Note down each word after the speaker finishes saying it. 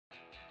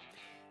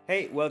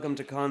Hey, welcome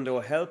to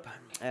CondoHelp.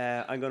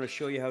 I'm going to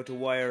show you how to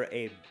wire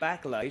a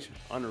backlight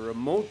on a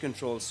remote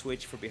control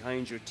switch for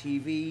behind your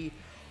TV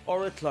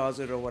or a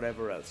closet or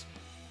whatever else.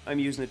 I'm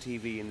using a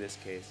TV in this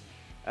case.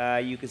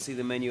 You can see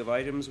the menu of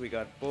items. We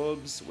got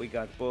bulbs, we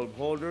got bulb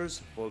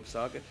holders, bulb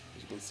socket,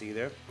 as you can see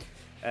there.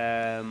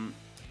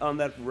 On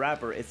that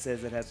wrapper it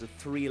says it has a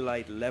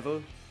 3-light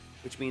level,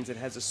 which means it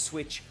has a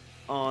switch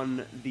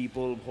on the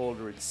bulb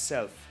holder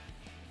itself.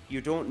 You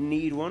don't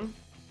need one.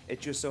 It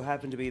just so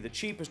happened to be the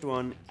cheapest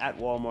one at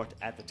Walmart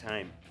at the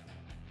time.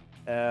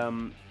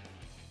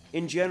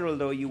 In general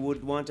though, you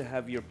would want to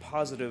have your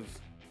positive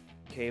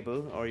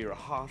cable or your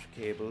hot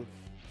cable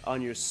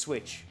on your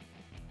switch,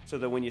 so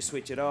that when you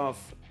switch it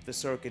off, the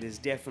circuit is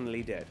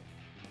definitely dead.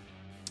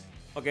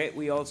 Okay,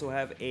 we also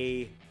have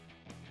a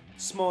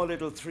small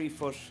little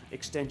 3-foot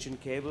extension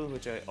cable,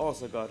 which I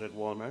also got at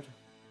Walmart.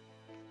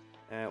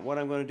 What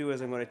I'm going to do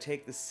is I'm going to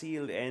take the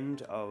sealed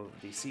end of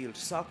the sealed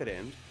socket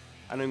end,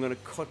 and I'm going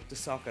to cut the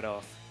socket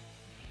off.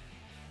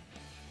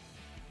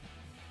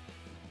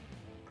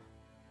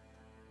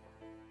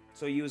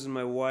 So using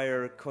my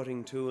wire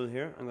cutting tool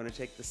here, I'm going to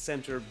take the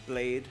center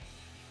blade,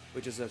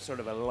 which is a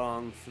sort of a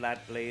long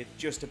flat blade,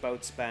 just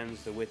about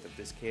spans the width of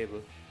this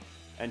cable,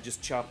 and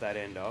just chop that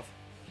end off.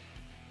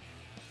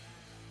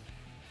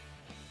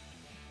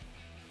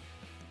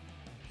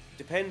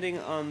 Depending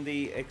on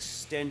the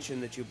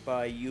extension that you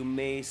buy, you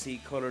may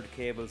see colored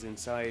cables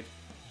inside.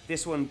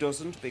 This one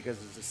doesn't,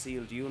 because it's a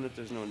sealed unit,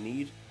 there's no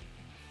need.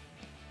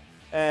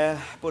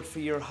 But for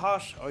your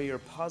hot or your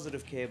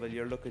positive cable,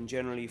 you're looking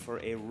generally for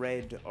a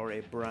red or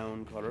a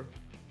brown color.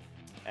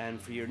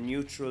 And for your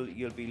neutral,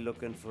 you'll be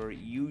looking for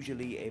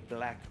usually a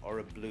black or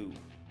a blue.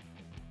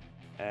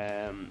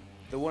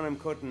 The one I'm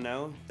cutting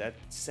now, that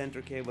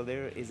center cable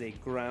there, is a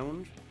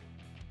ground,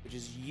 which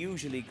is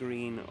usually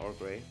green or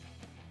grey,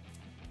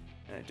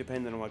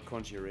 depending on what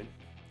country you're in.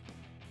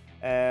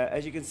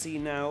 As you can see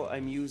now,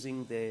 I'm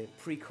using the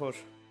pre-cut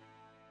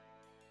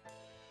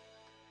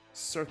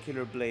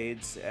circular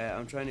blades.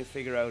 I'm trying to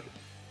figure out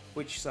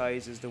which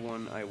size is the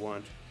one I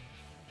want.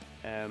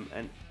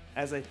 And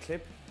as I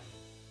clip,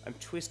 I'm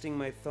twisting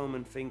my thumb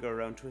and finger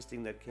around,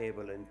 twisting that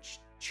cable and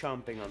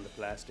chomping on the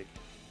plastic,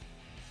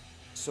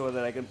 so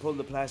that I can pull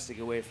the plastic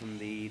away from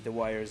the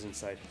wires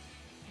inside.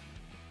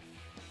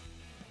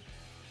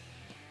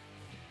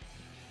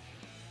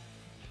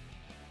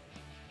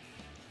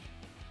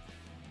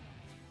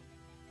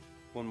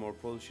 One more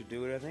pull should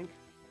do it, I think.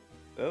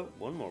 Oh,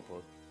 one more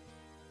pull.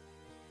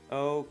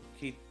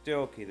 Okie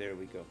dokie, there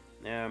we go.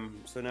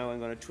 So now I'm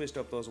going to twist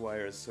up those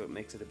wires so it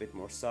makes it a bit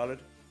more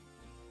solid.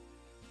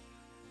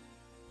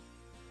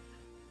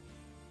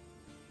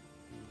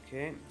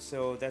 Okay,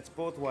 so that's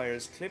both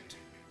wires clipped.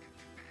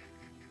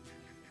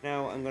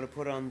 Now I'm going to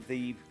put on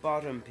the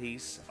bottom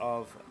piece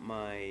of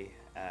my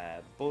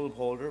bulb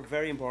holder.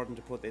 Very important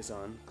to put this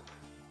on.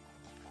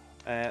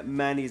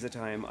 Many's a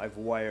time I've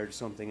wired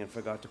something and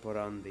forgot to put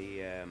on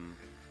the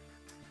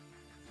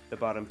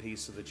bottom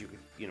piece so that you could,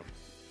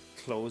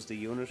 close the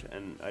unit,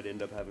 and I'd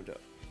end up having to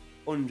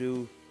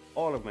undo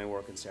all of my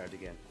work and start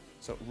again.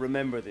 So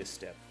remember this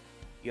step.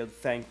 You'll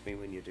thank me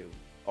when you do,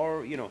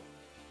 or you'll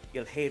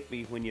hate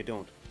me when you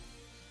don't.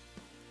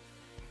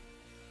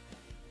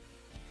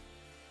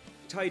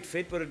 Tight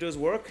fit, but it does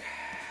work.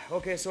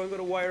 Okay, so I'm going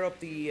to wire up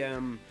the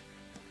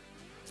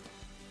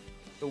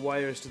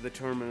wires to the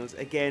terminals.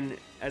 Again,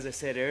 as I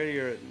said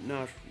earlier,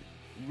 not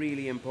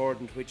really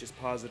important which is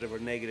positive or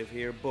negative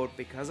here, but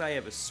because I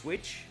have a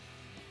switch,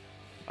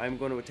 I'm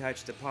going to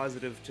attach the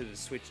positive to the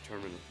switch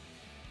terminal.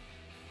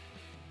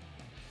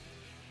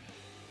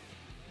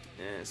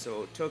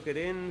 So tuck it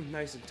in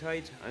nice and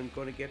tight. I'm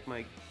going to get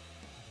my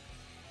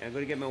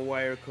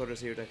wire cutters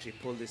here to actually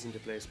pull this into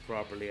place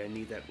properly. I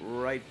need that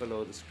right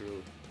below the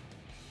screw.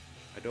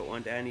 I don't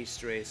want any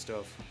stray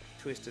stuff.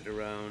 Twist it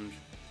around,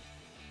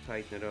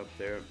 tighten it up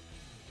there,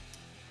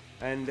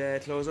 and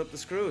close up the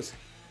screws.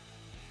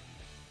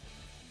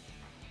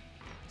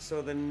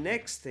 So the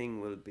next thing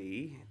will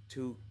be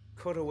to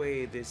cut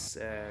away this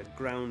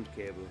ground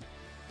cable,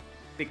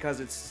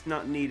 because it's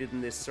not needed in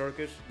this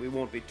circuit. We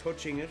won't be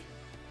touching it.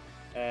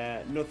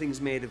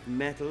 Nothing's made of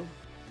metal.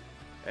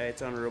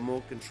 It's on a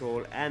remote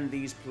control, and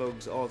these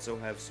plugs also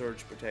have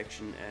surge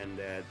protection, and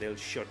they'll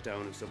shut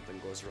down if something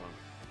goes wrong.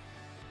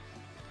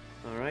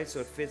 Alright, so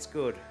it fits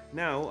good.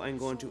 Now I'm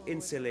going to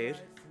insulate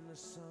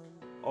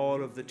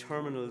all of the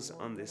terminals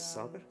on this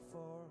socket.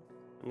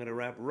 I'm going to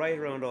wrap right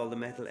around all the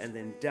metal and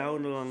then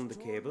down along the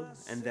cable,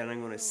 and then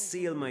I'm going to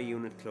seal my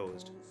unit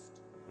closed.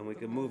 And we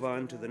can move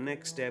on to the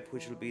next step,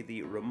 which will be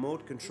the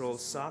remote control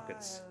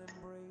sockets.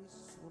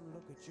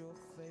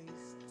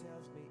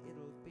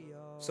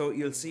 So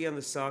you'll see on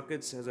the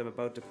sockets, as I'm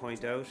about to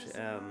point out,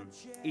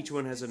 each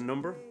one has a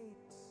number.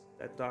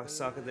 That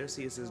socket there,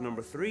 see, it says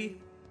number 3,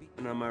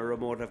 and on my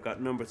remote I've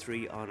got number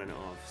 3 on and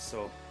off.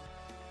 So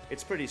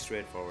it's pretty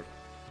straightforward.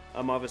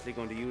 I'm obviously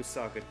going to use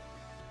socket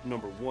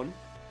number 1.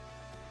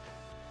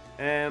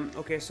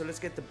 Okay, so let's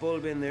get the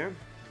bulb in there,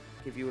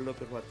 give you a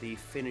look at what the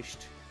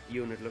finished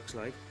unit looks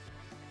like.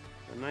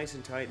 So nice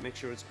and tight, make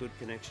sure it's good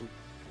connection.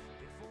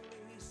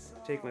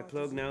 Take my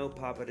plug now,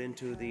 pop it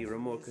into the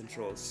remote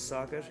control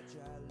socket.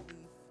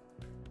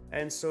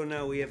 And so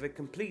now we have a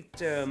complete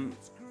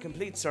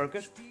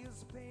circuit.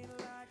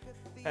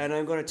 And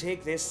I'm going to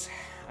take this,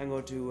 I'm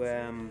going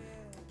to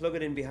plug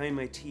it in behind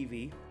my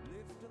TV.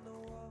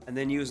 And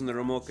then using the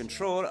remote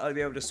control, I'll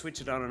be able to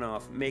switch it on and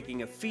off,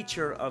 making a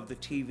feature of the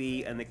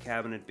TV and the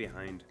cabinet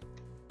behind.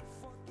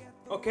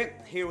 Okay,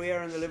 here we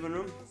are in the living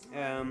room.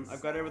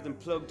 I've got everything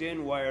plugged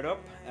in, wired up,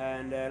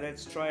 and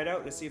let's try it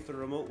out. Let's see if the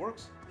remote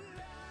works.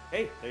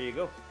 Hey, there you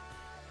go.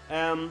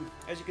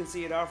 As you can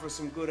see, it offers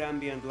some good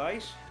ambient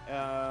light.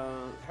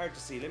 Hard to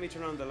see. Let me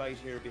turn on the light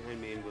here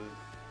behind me and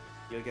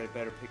you'll get a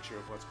better picture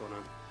of what's going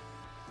on.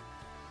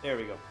 There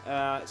we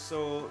go.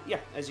 So yeah,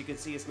 as you can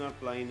see, it's not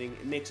blinding.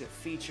 It makes a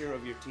feature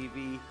of your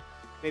TV.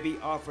 Maybe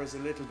offers a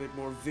little bit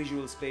more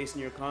visual space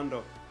in your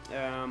condo.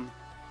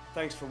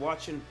 Thanks for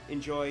watching.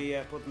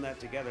 Enjoy putting that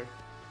together.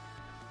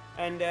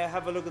 And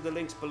have a look at the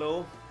links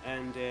below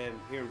and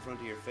here in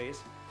front of your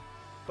face.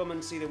 Come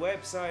and see the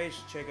website,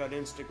 check out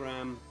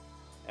Instagram,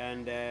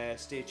 and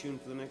stay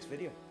tuned for the next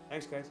video.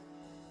 Thanks, guys.